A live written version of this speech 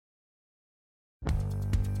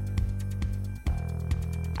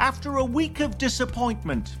After a week of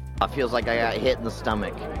disappointment, It feels like I got hit in the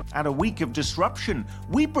stomach. and a week of disruption,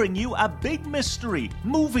 we bring you a big mystery,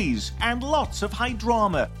 movies, and lots of high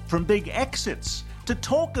drama. From big exits to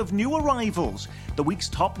talk of new arrivals, the week's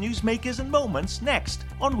top newsmakers and moments next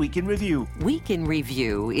on Week in Review. Week in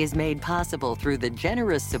Review is made possible through the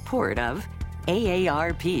generous support of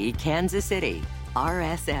AARP Kansas City,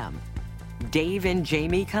 RSM, Dave and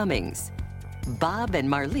Jamie Cummings, Bob and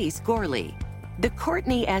Marlise Gorley, the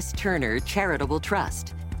Courtney S. Turner Charitable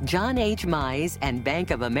Trust, John H. Mize and Bank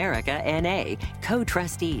of America N.A.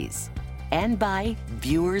 co-trustees, and by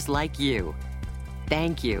viewers like you.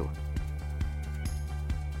 Thank you.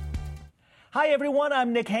 Hi everyone,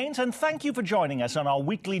 I'm Nick Haynes, and thank you for joining us on our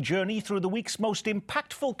weekly journey through the week's most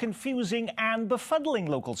impactful, confusing, and befuddling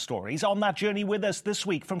local stories. On that journey with us this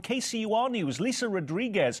week from KCUR News, Lisa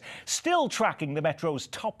Rodriguez, still tracking the Metro's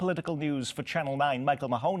top political news for Channel 9, Michael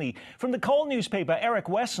Mahoney, from the Call newspaper, Eric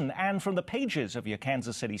Wesson, and from the pages of your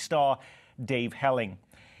Kansas City Star, Dave Helling.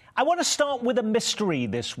 I want to start with a mystery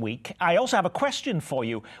this week. I also have a question for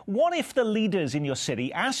you. What if the leaders in your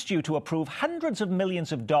city asked you to approve hundreds of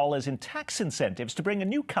millions of dollars in tax incentives to bring a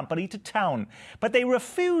new company to town, but they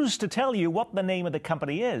refuse to tell you what the name of the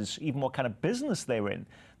company is, even what kind of business they're in?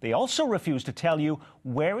 They also refuse to tell you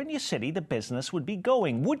where in your city the business would be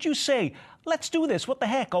going. Would you say, let's do this, what the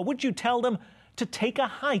heck? Or would you tell them to take a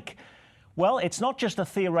hike? Well, it's not just a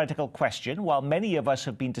theoretical question. While many of us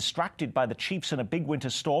have been distracted by the Chiefs in a big winter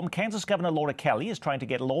storm, Kansas Governor Laura Kelly is trying to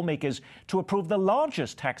get lawmakers to approve the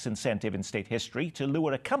largest tax incentive in state history to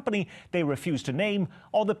lure a company they refuse to name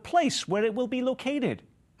or the place where it will be located.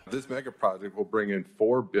 This mega project will bring in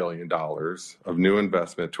 $4 billion of new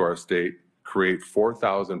investment to our state, create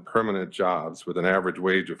 4,000 permanent jobs with an average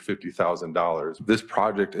wage of $50,000. This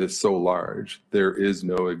project is so large, there is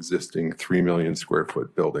no existing 3 million square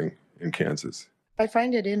foot building in Kansas. I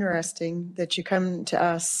find it interesting that you come to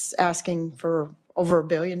us asking for over $1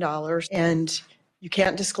 billion and you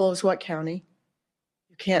can't disclose what county,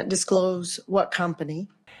 you can't disclose what company.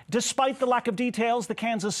 Despite the lack of details, the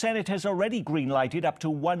Kansas Senate has already green-lighted up to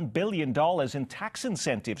 $1 billion in tax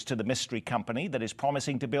incentives to the mystery company that is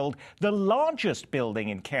promising to build the largest building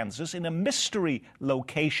in Kansas in a mystery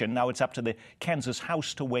location. Now it's up to the Kansas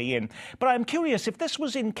House to weigh in. But I'm curious, if this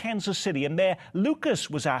was in Kansas City and Mayor Lucas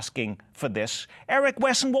was asking for this, Eric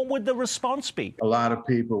Wesson, what would the response be? A lot of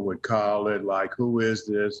people would call it like, who is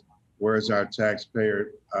this? Where's our taxpayer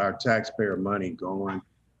money going?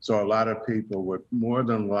 So a lot of people would more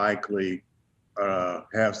than likely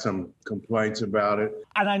have some complaints about it.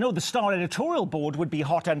 And I know the Star editorial board would be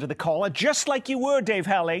hot under the collar, just like you were, Dave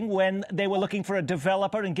Helling, when they were looking for a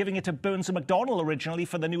developer and giving it to Burns & McDonnell originally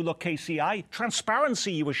for the new look KCI.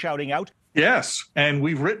 Transparency, you were shouting out. Yes, and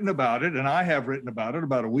we've written about it, and I have written about it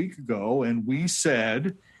about a week ago, and we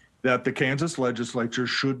said that the Kansas legislature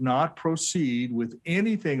should not proceed with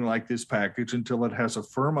anything like this package until it has a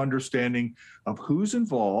firm understanding of who's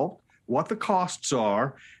involved, what the costs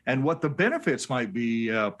are, and what the benefits might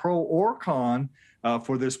be, pro or con,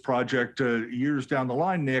 for this project years down the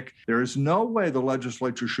line, Nick. There is no way the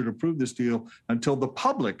legislature should approve this deal until the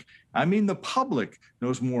public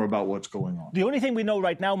knows more about what's going on. The only thing we know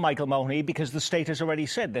right now, Michael Mahoney, because the state has already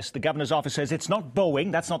said this, the governor's office says it's not Boeing,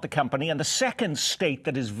 that's not the company, and the second state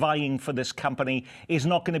that is vying for this company is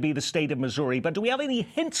not going to be the state of Missouri. But do we have any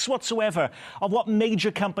hints whatsoever of what major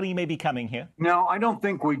company may be coming here? No, I don't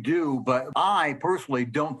think we do, but I personally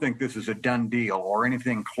don't think this is a done deal or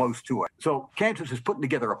anything close to it. So Kansas is putting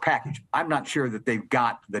together a package. I'm not sure that they've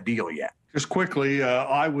got the deal yet. Just quickly,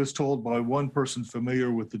 I was told by one person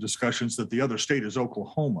familiar with the discussions that the other state is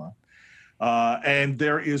Oklahoma. And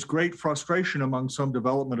there is great frustration among some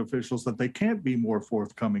development officials that they can't be more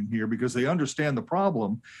forthcoming here because they understand the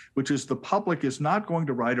problem, which is the public is not going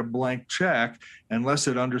to write a blank check unless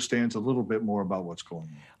it understands a little bit more about what's going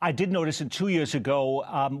on. I did notice it 2 years ago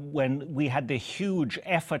when we had the huge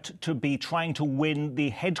effort to be trying to win the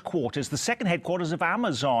headquarters, the second headquarters of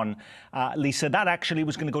Amazon, Lisa. That actually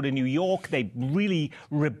was going to go to New York. They really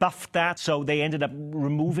rebuffed that, so they ended up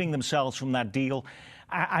removing themselves from that deal.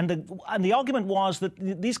 And the argument was that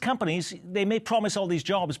these companies, they may promise all these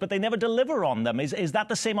jobs, but they never deliver on them. Is that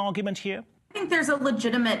the same argument here? I think there's a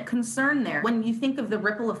legitimate concern there. When you think of the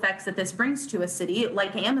ripple effects that this brings to a city,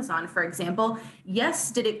 like Amazon, for example,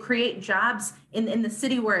 yes, did it create jobs in the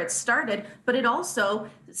city where it started, but it also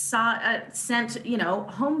sent,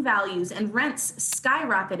 home values and rents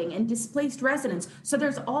skyrocketing and displaced residents. So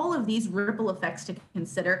there's all of these ripple effects to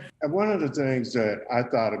consider. And one of the things that I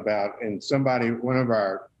thought about, and one of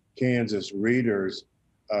our Kansas readers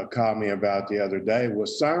called me about the other day,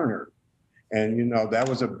 was Cerner. And, you know, that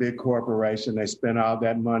was a big corporation. They spent all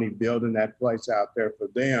that money building that place out there for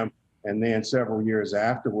them. And then several years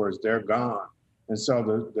afterwards, they're gone. And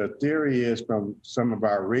so the theory is from some of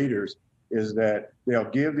our readers is that they'll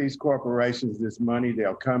give these corporations this money.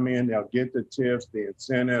 They'll come in, they'll get the tips, the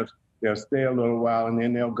incentives, they'll stay a little while, and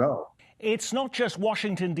then they'll go. It's not just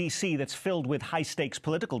Washington, D.C. that's filled with high-stakes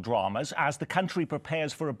political dramas as the country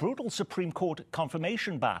prepares for a brutal Supreme Court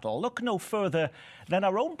confirmation battle. Look no further than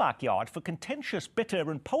our own backyard for contentious,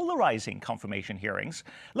 bitter and polarizing confirmation hearings.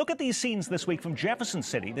 Look at these scenes this week from Jefferson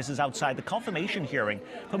City. This is outside the confirmation hearing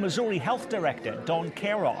for Missouri Health Director Don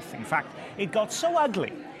Caroff. In fact, it got so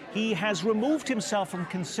ugly he has removed himself from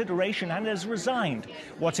consideration and has resigned.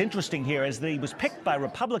 What's interesting here is that he was picked by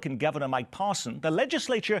Republican Governor Mike Parson. The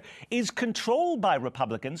legislature is controlled by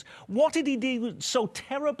Republicans. What did he do so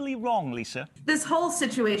terribly wrong, Lisa? This whole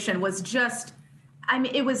situation was just, I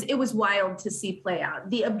mean, it was wild to see play out.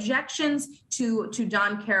 The objections to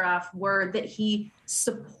Don Caroff were that he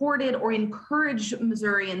supported or encouraged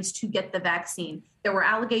Missourians to get the vaccine. There were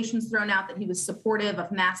allegations thrown out that he was supportive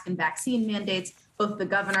of mask and vaccine mandates. Both the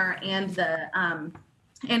governor and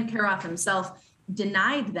Caroff himself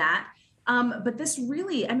denied that. But this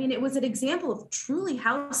really, I mean, it was an example of truly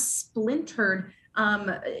how splintered,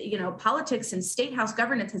 politics and state house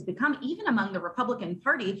governance has become, even among the Republican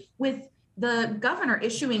Party, with the governor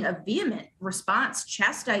issuing a vehement response,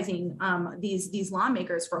 chastising these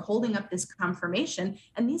lawmakers for holding up this confirmation.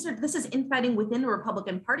 And this is infighting within the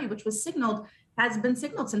Republican Party, which has been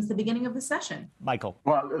signaled since the beginning of the session. Michael.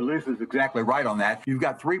 Well, Lisa's exactly right on that. You've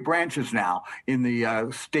got three branches now in the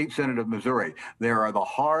state Senate of Missouri. There are the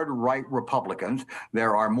hard right Republicans.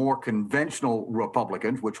 There are more conventional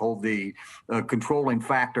Republicans, which hold the controlling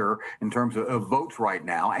factor in terms of votes right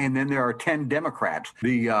now. And then there are 10 Democrats.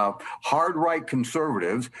 The hard right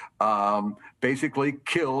conservatives basically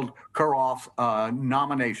killed Caroff's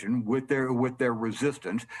nomination with their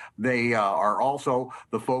resistance. They are also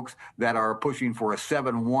the folks that are pushing for a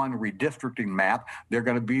 7-1 redistricting map. They're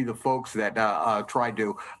going to be the folks that tried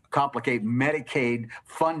to complicate Medicaid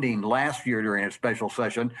funding last year during a special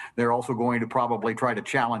session. They're also going to probably try to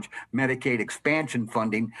challenge Medicaid expansion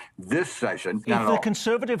funding this session. If the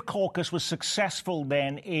Conservative caucus was successful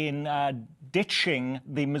then in ditching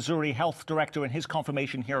the Missouri Health Director in his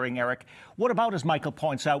confirmation hearing, Eric, what about, as Michael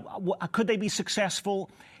points out, could they be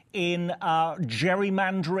successful in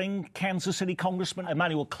gerrymandering Kansas City Congressman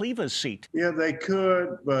Emanuel Cleaver's seat? Yeah, they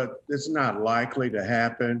could, but it's not likely to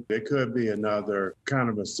happen. There could be another kind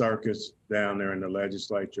of a circus down there in the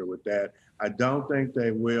legislature with that. I don't think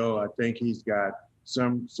they will. I think he's got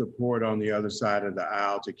some support on the other side of the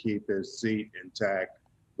aisle to keep his seat intact.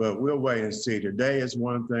 But we'll wait and see. Today is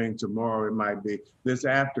one thing. Tomorrow it might be. This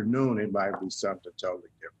afternoon it might be something totally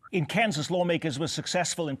different. In Kansas, lawmakers were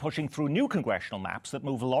successful in pushing through new congressional maps that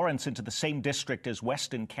move Lawrence into the same district as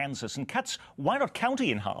western Kansas and cuts Wyandotte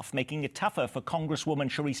County in half, making it tougher for Congresswoman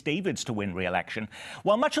Sharice Davids to win re-election.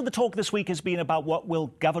 While much of the talk this week has been about what will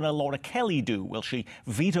Governor Laura Kelly do, will she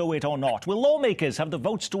veto it or not? Will lawmakers have the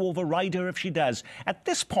votes to override her if she does? At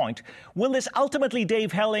this point, will this ultimately,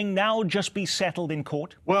 Dave Helling, now just be settled in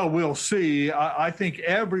court? Well, we'll see. I think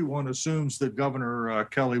everyone assumes that Governor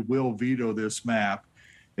Kelly will veto this map,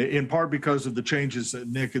 in part because of the changes,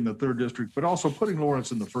 Nick, in the 3rd District, but also putting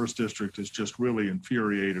Lawrence in the 1st District has just really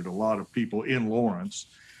infuriated a lot of people in Lawrence.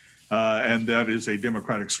 And that is a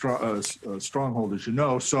Democratic stronghold, as you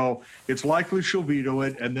know. So it's likely she'll veto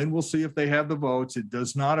it, and then we'll see if they have the votes. It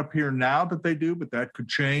does not appear now that they do, but that could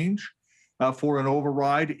change for an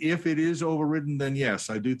override. If it is overridden, then yes,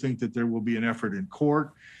 I do think that there will be an effort in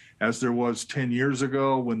court, as there was 10 years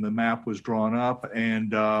ago when the map was drawn up,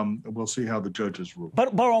 and we'll see how the judges rule.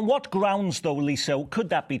 But on what grounds, though, Lisa, could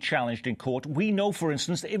that be challenged in court? We know, for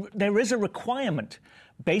instance, there is a requirement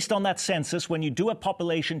based on that census, when you do a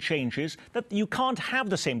population changes, that you can't have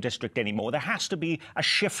the same district anymore. There has to be a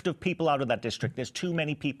shift of people out of that district. There's too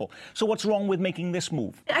many people. So what's wrong with making this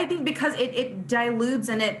move? I think because it dilutes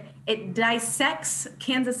and it dissects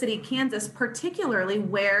Kansas City, Kansas, particularly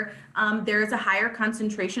where there is a higher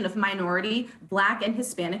concentration of minority, Black and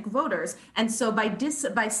Hispanic voters. And so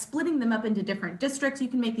by splitting them up into different districts, you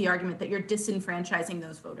can make the argument that you're disenfranchising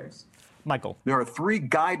those voters. Michael. There are 3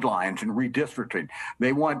 guidelines in redistricting.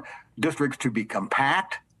 They want districts to be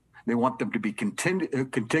compact, They want them to be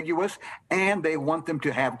contiguous, and they want them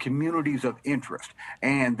to have communities of interest.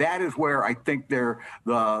 And that is where I think the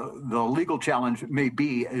legal challenge may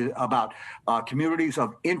be about communities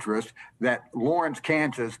of interest, that Lawrence,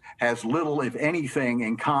 Kansas has little, if anything,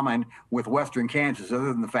 in common with Western Kansas, other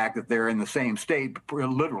than the fact that they're in the same state,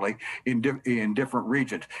 literally in different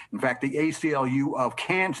regions. In fact, the ACLU of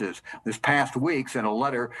Kansas this past week sent a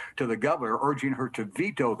letter to the governor urging her to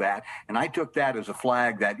veto that. And I took that as a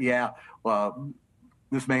flag that,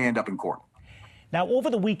 this may end up in court. Now, over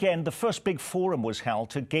the weekend, the first big forum was held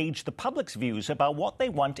to gauge the public's views about what they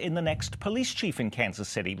want in the next police chief in Kansas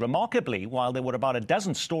City. Remarkably, while there were about a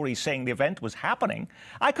dozen stories saying the event was happening,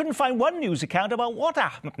 I couldn't find one news account about what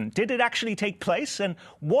happened. Did it actually take place? And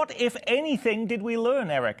what, if anything, did we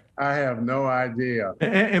learn, Eric? I have no idea.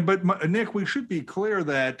 But Nick, we should be clear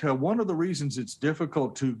that one of the reasons it's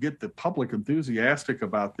difficult to get the public enthusiastic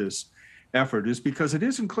about this effort is because it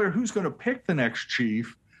isn't clear who's going to pick the next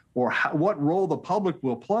chief or what role the public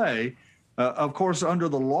will play. Of course, under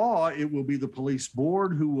the law, it will be the police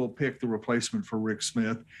board who will pick the replacement for Rick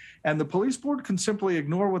Smith. And the police board can simply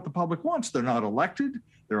ignore what the public wants. They're not elected,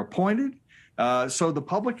 they're appointed. So the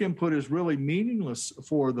public input is really meaningless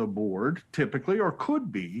for the board, typically, or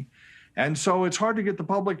could be. And so it's hard to get the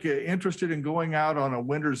public interested in going out on a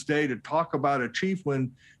winter's day to talk about a chief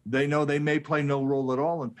when they know they may play no role at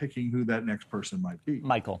all in picking who that next person might be.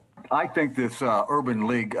 Michael. I think this Urban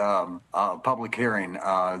League public hearing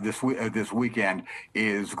this weekend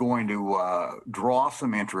is going to draw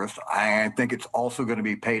some interest. I think it's also going to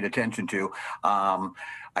be paid attention to.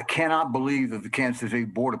 I cannot believe that the Kansas City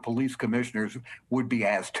Board of Police Commissioners would be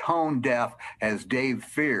as tone deaf as Dave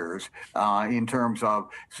fears in terms of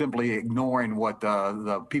simply ignoring what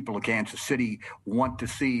the people of Kansas City want to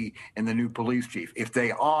see in the new police chief. If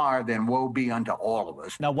they are, then woe be unto all of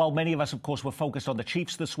us. Now, while many of us, of course, were focused on the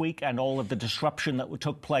chiefs this week and all of the disruption that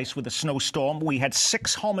took place with the snowstorm, we had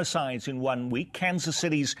 6 homicides in 1 week. Kansas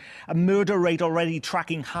City's murder rate already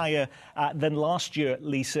tracking higher than last year,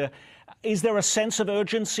 Lisa. Is there a sense of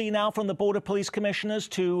urgency now from the Board of Police Commissioners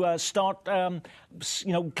to start,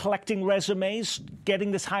 collecting resumes,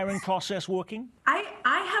 getting this hiring process working?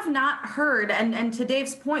 I have not heard, and to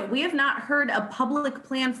Dave's point, we have not heard a public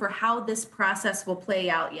plan for how this process will play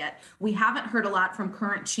out yet. We haven't heard a lot from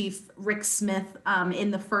current Chief Rick Smith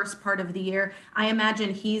in the first part of the year. I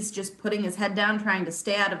imagine he's just putting his head down, trying to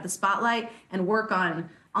stay out of the spotlight and work on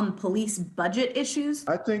police budget issues.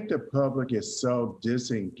 I think the public is so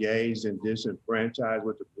disengaged and disenfranchised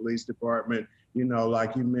with the police department. You know,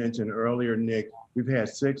 like you mentioned earlier, Nick, we've had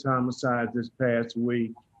 6 homicides this past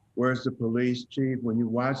week. Where's the police chief? When you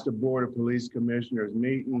watch the Board of Police Commissioners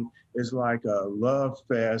meeting, it's like a love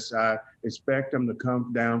fest. I expect them to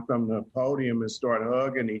come down from the podium and start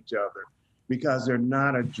hugging each other because they're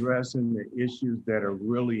not addressing the issues that are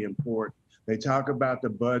really important. They talk about the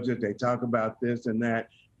budget, they talk about this and that,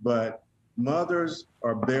 but mothers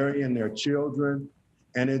are burying their children,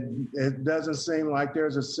 and it doesn't seem like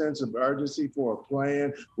there's a sense of urgency for a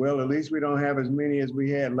plan. Well, at least we don't have as many as we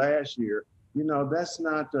had last year. You know, that's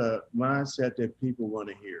not the mindset that people want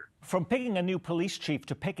to hear. From picking a new police chief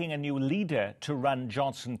to picking a new leader to run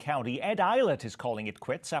Johnson County, Ed Eilert is calling it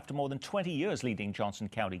quits after more than 20 years leading Johnson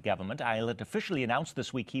County government. Eilert officially announced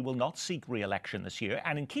this week he will not seek re-election this year.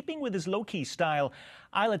 And in keeping with his low-key style,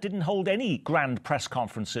 Eilert didn't hold any grand press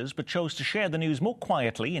conferences, but chose to share the news more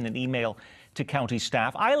quietly in an email to county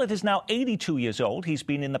staff. Eilert is now 82 years old. He's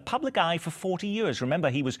been in the public eye for 40 years.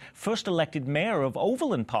 Remember, he was first elected mayor of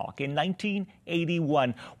Overland Park in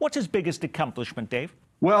 1981. What's his biggest accomplishment, Dave?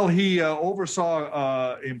 Well, he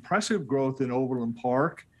oversaw impressive growth in Overland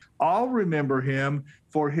Park. I'll remember him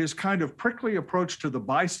for his kind of prickly approach to the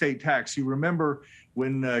bi-state tax. You remember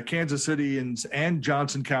when Kansas City and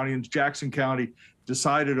Johnson County and Jackson County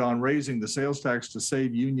decided on raising the sales tax to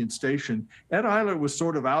save Union Station. Ed Eilert was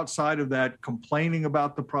sort of outside of that, complaining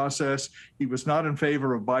about the process. He was not in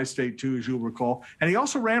favor of bi-state too, as you'll recall. And he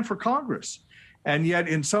also ran for Congress. And yet,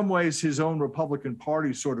 in some ways, his own Republican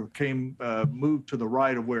Party sort of moved to the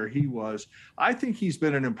right of where he was. I think he's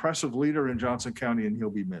been an impressive leader in Johnson County, and he'll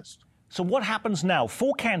be missed. So what happens now?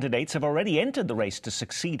 4 candidates have already entered the race to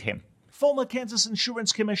succeed him. Former Kansas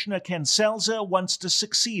Insurance Commissioner Ken Selzer wants to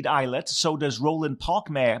succeed Eilert. So does Roland Park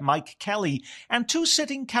Mayor Mike Kelly and 2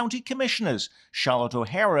 sitting county commissioners, Charlotte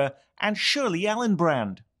O'Hara and Shirley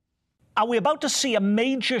Ellenbrand. Are we about to see a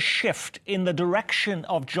major shift in the direction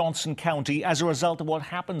of Johnson County as a result of what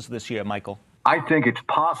happens this year, Michael? I think it's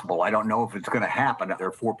possible. I don't know if it's going to happen. There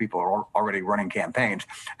are 4 people who are already running campaigns,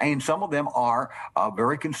 and some of them are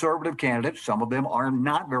very conservative candidates. Some of them are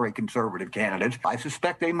not very conservative candidates. I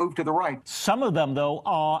suspect they move to the right. Some of them, though,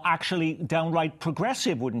 are actually downright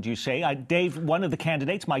progressive, wouldn't you say? Dave, one of the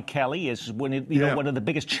candidates, Mike Kelly, is one of the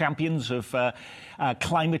biggest champions of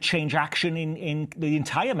climate change action in the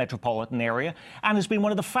entire metropolitan area, and has been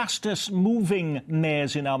one of the fastest moving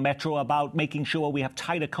mayors in our metro about making sure we have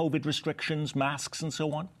tighter COVID restrictions, masks and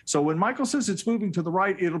so on. So when Michael says it's moving to the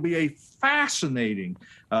right, it'll be a fascinating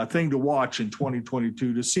thing to watch in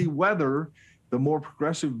 2022 to see whether the more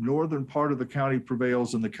progressive northern part of the county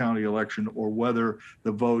prevails in the county election, or whether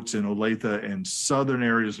the votes in Olathe and southern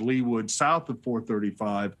areas, Leawood, south of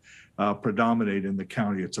 435, predominate in the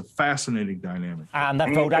county. It's a fascinating dynamic. And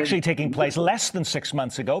that vote actually taking place less than 6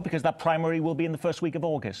 months ago, because that primary will be in the first week of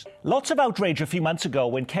August. Lots of outrage a few months ago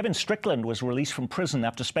when Kevin Strickland was released from prison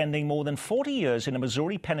after spending more than 40 years in a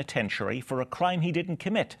Missouri penitentiary for a crime he didn't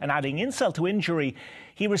commit. And adding insult to injury,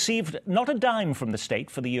 he received not a dime from the state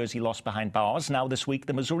for the years he lost behind bars. Now this week,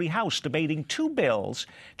 the Missouri House debating 2 bills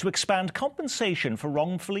to expand compensation for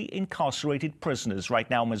wrongfully incarcerated prisoners. Right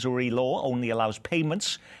now, Missouri law only allows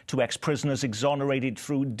payments to ex-prisoners exonerated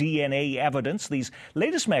through DNA evidence. These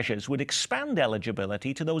latest measures would expand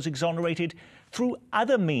eligibility to those exonerated through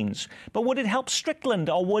other means. But would it help Strickland,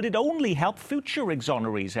 or would it only help future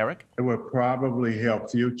exonerees, Eric? It would probably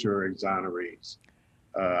help future exonerees.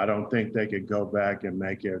 I don't think they could go back and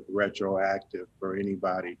make it retroactive for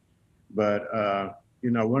anybody. But,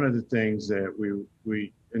 one of the things that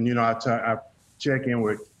I check in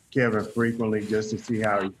with Kevin frequently just to see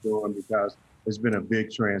how he's doing, because it's been a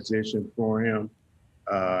big transition for him.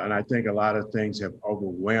 And I think a lot of things have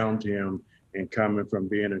overwhelmed him in coming from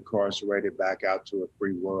being incarcerated back out to a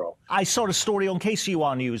free world. I saw a story on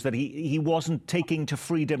KCUR News that he wasn't taking to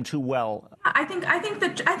freedom too well. I think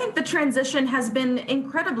the transition has been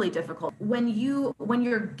incredibly difficult. When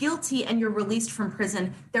you're guilty and you're released from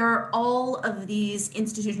prison, there are all of these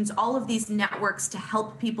institutions, all of these networks to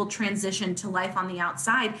help people transition to life on the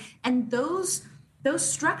outside, and those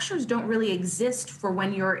structures don't really exist for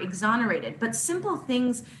when you're exonerated. But simple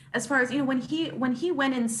things, as far as, when he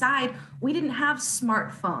went inside, we didn't have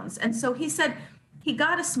smartphones. And so he said he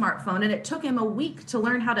got a smartphone and it took him a week to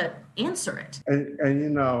learn how to answer it.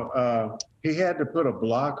 And he had to put a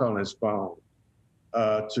block on his phone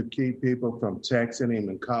to keep people from texting him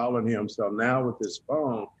and calling him. So now with his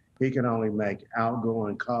phone, he can only make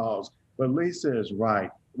outgoing calls. But Lisa is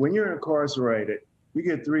right. When you're incarcerated, you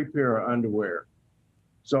get 3 pair of underwear.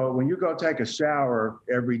 So when you go take a shower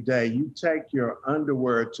every day, you take your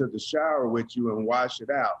underwear to the shower with you and wash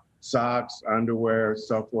it out. Socks, underwear,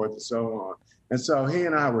 so forth and so on. And so he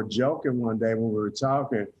and I were joking one day when we were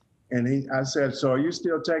talking, and I said, so are you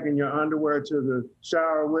still taking your underwear to the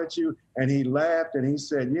shower with you? And he laughed and he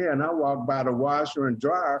said, yeah, and I walk by the washer and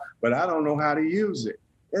dryer, but I don't know how to use it.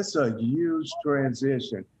 It's a huge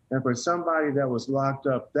transition. And for somebody that was locked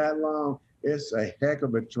up that long, it's a heck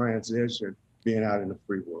of a transition being out in the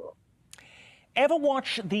free world. Ever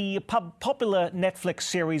watch the popular Netflix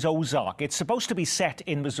series Ozark? It's supposed to be set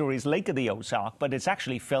in Missouri's Lake of the Ozark, but it's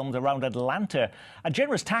actually filmed around Atlanta. A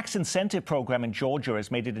generous tax incentive program in Georgia has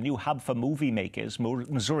made it a new hub for movie makers.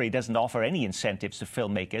 Missouri doesn't offer any incentives to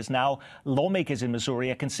filmmakers. Now, lawmakers in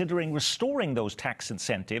Missouri are considering restoring those tax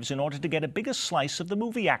incentives in order to get a bigger slice of the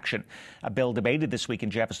movie action. A bill debated this week in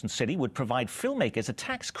Jefferson City would provide filmmakers a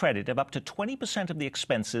tax credit of up to 20% of the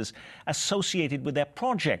expenses associated with their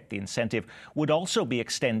project. The incentive would also be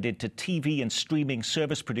extended to TV and streaming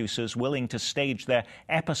service producers willing to stage their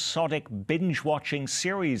episodic binge-watching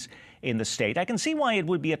series in the state. I can see why it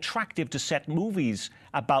would be attractive to set movies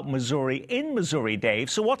about Missouri in Missouri,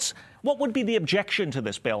 Dave. So what would be the objection to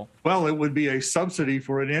this bill? Well, it would be a subsidy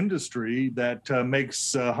for an industry that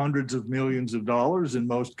makes hundreds of millions of dollars in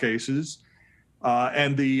most cases.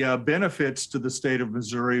 And the benefits to the state of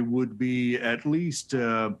Missouri would be at least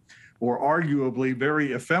or arguably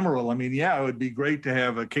very ephemeral. I mean, yeah, it would be great to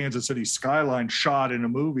have a Kansas City skyline shot in a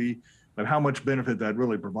movie, but how much benefit that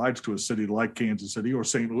really provides to a city like Kansas City or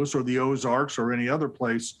St. Louis or the Ozarks or any other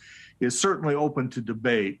place is certainly open to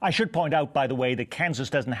debate. I should point out, by the way, that Kansas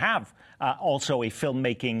doesn't have also a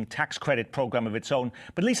filmmaking tax credit program of its own.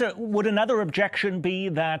 But Lisa, would another objection be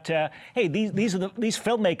that, hey, these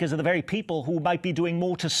filmmakers are the very people who might be doing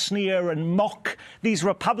more to sneer and mock these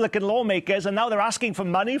Republican lawmakers, and now they're asking for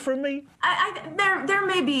money from me? There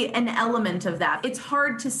may be an element of that. It's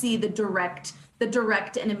hard to see the direct the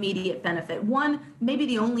direct and immediate benefit. One, maybe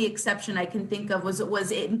the only exception I can think of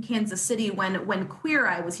was in Kansas City when Queer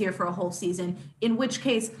Eye was here for a whole season, in which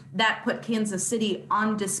case that put Kansas City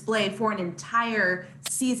on display for an entire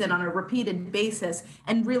season on a repeated basis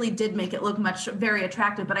and really did make it look very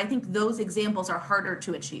attractive. But I think those examples are harder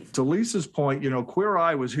to achieve. To Lisa's point, Queer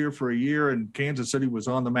Eye was here for a year and Kansas City was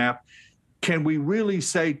on the map. Can we really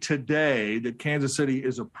say today that Kansas City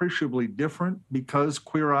is appreciably different because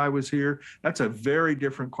Queer Eye was here? That's a very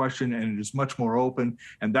different question, and it is much more open.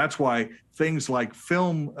 And that's why things like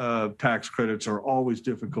film tax credits are always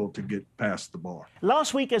difficult to get past the bar.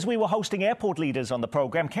 Last week, as we were hosting airport leaders on the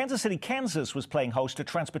program, Kansas City, Kansas was playing host to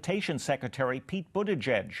Transportation Secretary Pete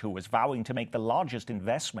Buttigieg, who was vowing to make the largest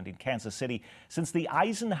investment in Kansas City since the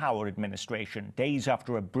Eisenhower administration, days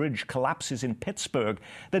after a bridge collapses in Pittsburgh.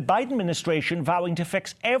 The Biden administration vowing to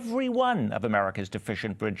fix every one of America's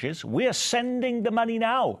deficient bridges. We're sending the money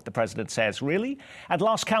now, the president says. Really? At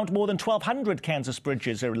last count, more than 1,200 Kansas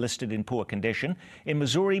bridges are listed in poor condition. In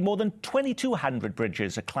Missouri, more than 2,200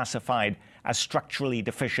 bridges are classified as structurally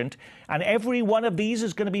deficient. And every one of these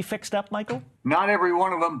is going to be fixed up, Michael? Not every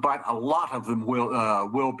one of them, but a lot of them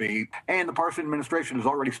will be. And the Parsons administration has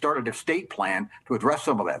already started a state plan to address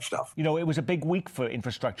some of that stuff. It was a big week for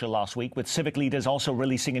infrastructure last week, with civic leaders also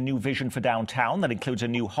releasing a new vision for downtown that includes a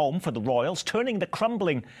new home for the Royals, turning the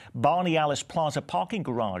crumbling Barney Alice Plaza parking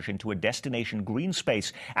garage into a destination green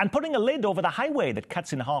space, and putting a lid over the highway that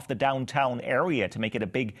cuts in half the downtown area to make it a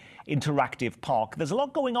big interactive park. There's a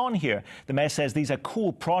lot going on here. The mayor says these are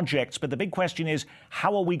cool projects, but the big question is,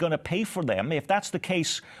 how are we going to pay for them? If that's the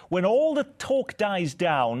case, when all the talk dies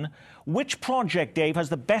down, which project, Dave, has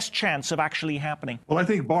the best chance of actually happening? Well, I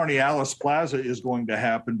think Barney Alice Plaza is going to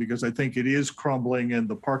happen because I think it is crumbling and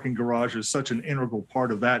the parking garage is such an integral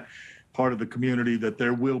part of that part of the community that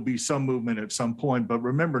there will be some movement at some point. But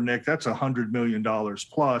remember, Nick, that's $100 million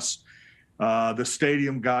plus. The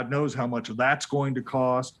stadium, God knows how much that's going to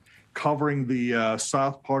cost. Covering the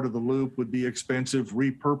south part of the loop would be expensive.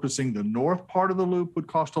 Repurposing the north part of the loop would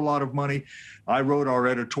cost a lot of money. I wrote our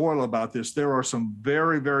editorial about this. There are some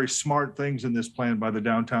very, very smart things in this plan by the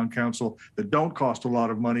Downtown Council that don't cost a lot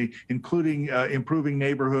of money, including improving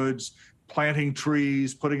neighborhoods, planting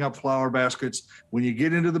trees, putting up flower baskets. When you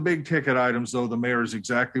get into the big ticket items, though, the mayor is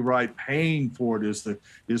exactly right. Paying for it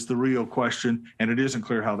is the real question, and it isn't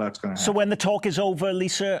clear how that's going to happen. So when the talk is over,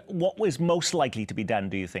 Lisa, what was most likely to be done,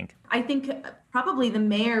 do you think? I think probably the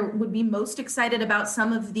mayor would be most excited about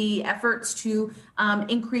some of the efforts to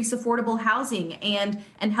increase affordable housing and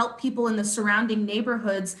help people in the surrounding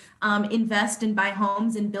neighborhoods invest and buy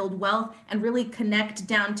homes and build wealth and really connect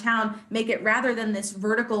downtown, make it, rather than this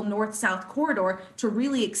vertical north-south corridor, to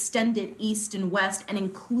really extend it east and west and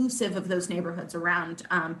inclusive of those neighborhoods around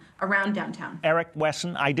downtown. Eric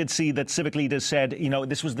Wesson, I did see that civic leaders said,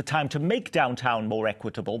 this was the time to make downtown more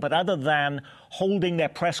equitable, but other than holding their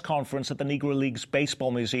press conference at the Negro Leagues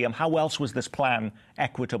Baseball Museum, how else was this plan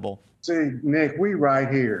equitable? See, Nick, we right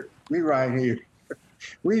here.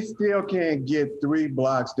 We still can't get 3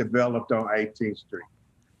 blocks developed on 18th Street.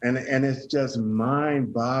 And it's just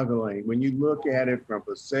mind-boggling when you look at it from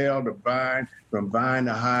Purcell to Vine, from Vine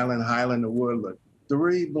to Highland, Highland to Woodland.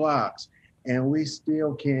 3 blocks. And we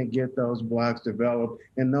still can't get those blocks developed.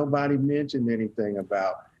 And nobody mentioned anything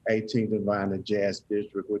about 18th and Vine, the Jazz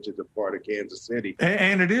District, which is a part of Kansas City.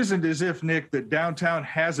 And it isn't as if, Nick, that downtown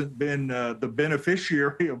hasn't been the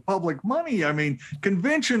beneficiary of public money. I mean,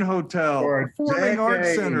 Convention Hotel, Performing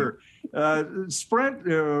Arts Center, Sprint,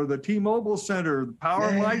 the T-Mobile Center, the Power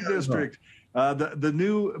and Light District, the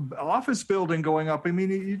new office building going up. I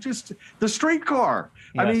mean, the streetcar.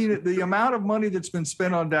 Yes. I mean, the amount of money that's been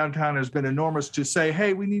spent on downtown has been enormous. To say,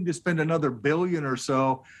 hey, we need to spend another $1 billion or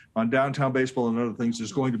so on downtown baseball and other things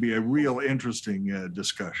is going to be a real interesting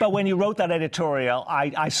discussion. But when you wrote that editorial,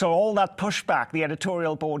 I saw all that pushback the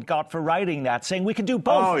editorial board got for writing that, saying we can do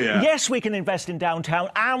both. Oh, yeah. Yes, we can invest in downtown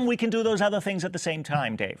and we can do those other things at the same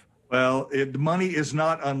time, Dave. Well, money is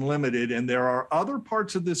not unlimited, and there are other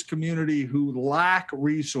parts of this community who lack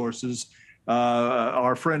resources.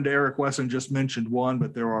 Our friend Eric Wesson just mentioned one,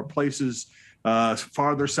 but there are places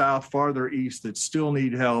farther south, farther east that still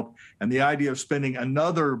need help. And the idea of spending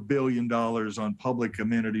another $1 billion on public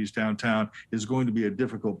amenities downtown is going to be a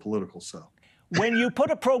difficult political sell. When you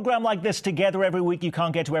put a program like this together every week, you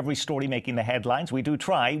can't get to every story making the headlines. We do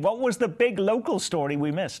try. What was the big local story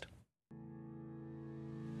we missed?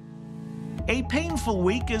 A painful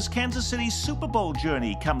week as Kansas City's Super Bowl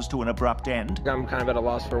journey comes to an abrupt end. I'm kind of at a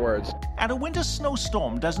loss for words. And a winter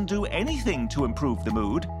snowstorm doesn't do anything to improve the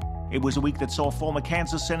mood. It was a week that saw former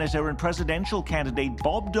Kansas Senator and presidential candidate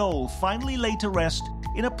Bob Dole finally laid to rest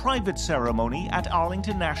in a private ceremony at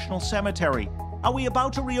Arlington National Cemetery. Are we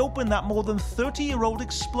about to reopen that more than 30-year-old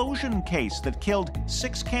explosion case that killed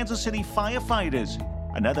 6 Kansas City firefighters?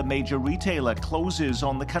 Another major retailer closes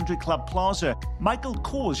on the Country Club Plaza. Michael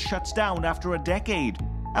Kors shuts down after a decade.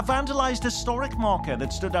 A vandalized historic marker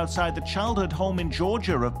that stood outside the childhood home in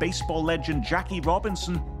Georgia of baseball legend Jackie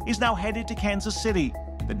Robinson is now headed to Kansas City.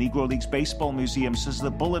 The Negro Leagues Baseball Museum says the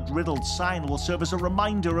bullet-riddled sign will serve as a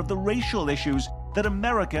reminder of the racial issues that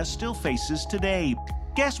America still faces today.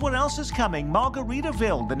 Guess what else is coming?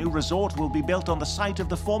 Margaritaville, the new resort, will be built on the site of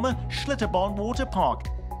the former Schlitterbahn Water Park.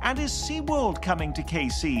 And is SeaWorld coming to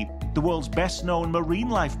KC? The world's best-known marine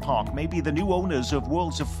life park may be the new owners of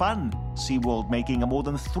Worlds of Fun. SeaWorld making a more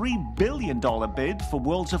than $3 billion bid for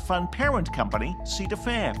Worlds of Fun parent company, Cedar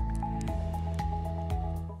Fair.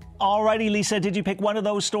 Alrighty, Lisa, did you pick one of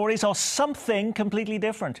those stories or something completely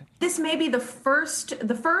different? This may be the first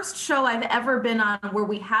show I've ever been on where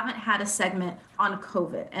we haven't had a segment on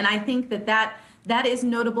COVID. And I think that is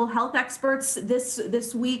notable. Health experts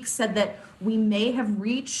this week said that we may have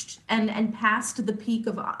reached and passed the peak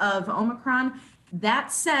of Omicron.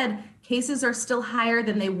 That said, cases are still higher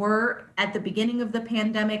than they were at the beginning of the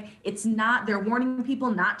pandemic. They're warning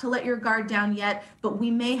people not to let your guard down yet, but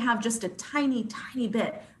we may have just a tiny, tiny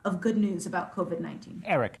bit of good news about COVID-19.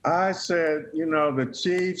 Eric. I said, the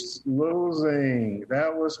Chiefs losing.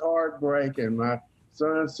 That was heartbreaking. My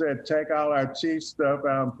son said, take all our Chiefs stuff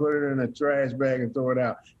out and put it in a trash bag and throw it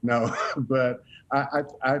out. No, but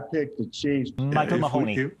I picked the Chiefs. Michael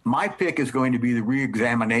Mahoney. My pick is going to be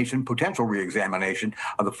the potential re-examination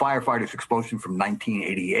of the firefighters' explosion from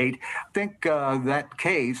 1988. I think that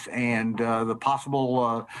case and the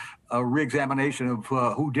possible re-examination of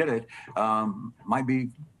who did it might be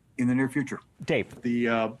in the near future. Dave.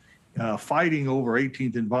 The fighting over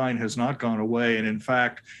 18th and Vine has not gone away. And in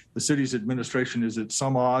fact, the city's administration is at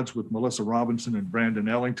some odds with Melissa Robinson and Brandon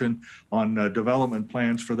Ellington on development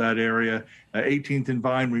plans for that area. 18th and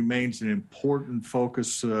Vine remains an important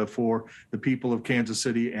focus for the people of Kansas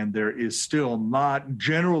City, and there is still not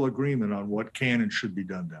general agreement on what can and should be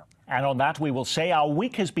done down there. And on that, we will say our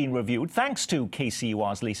week has been reviewed thanks to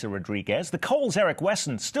KCUR's Lisa Rodriguez, the Cole's Eric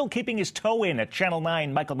Wesson, still keeping his toe in at Channel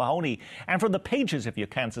 9, Michael Mahoney, and from the pages of your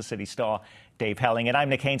Kansas City Star, Dave Helling. And I'm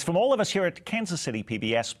Nick Haynes. From all of us here at Kansas City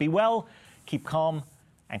PBS, be well, keep calm,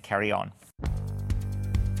 and carry on.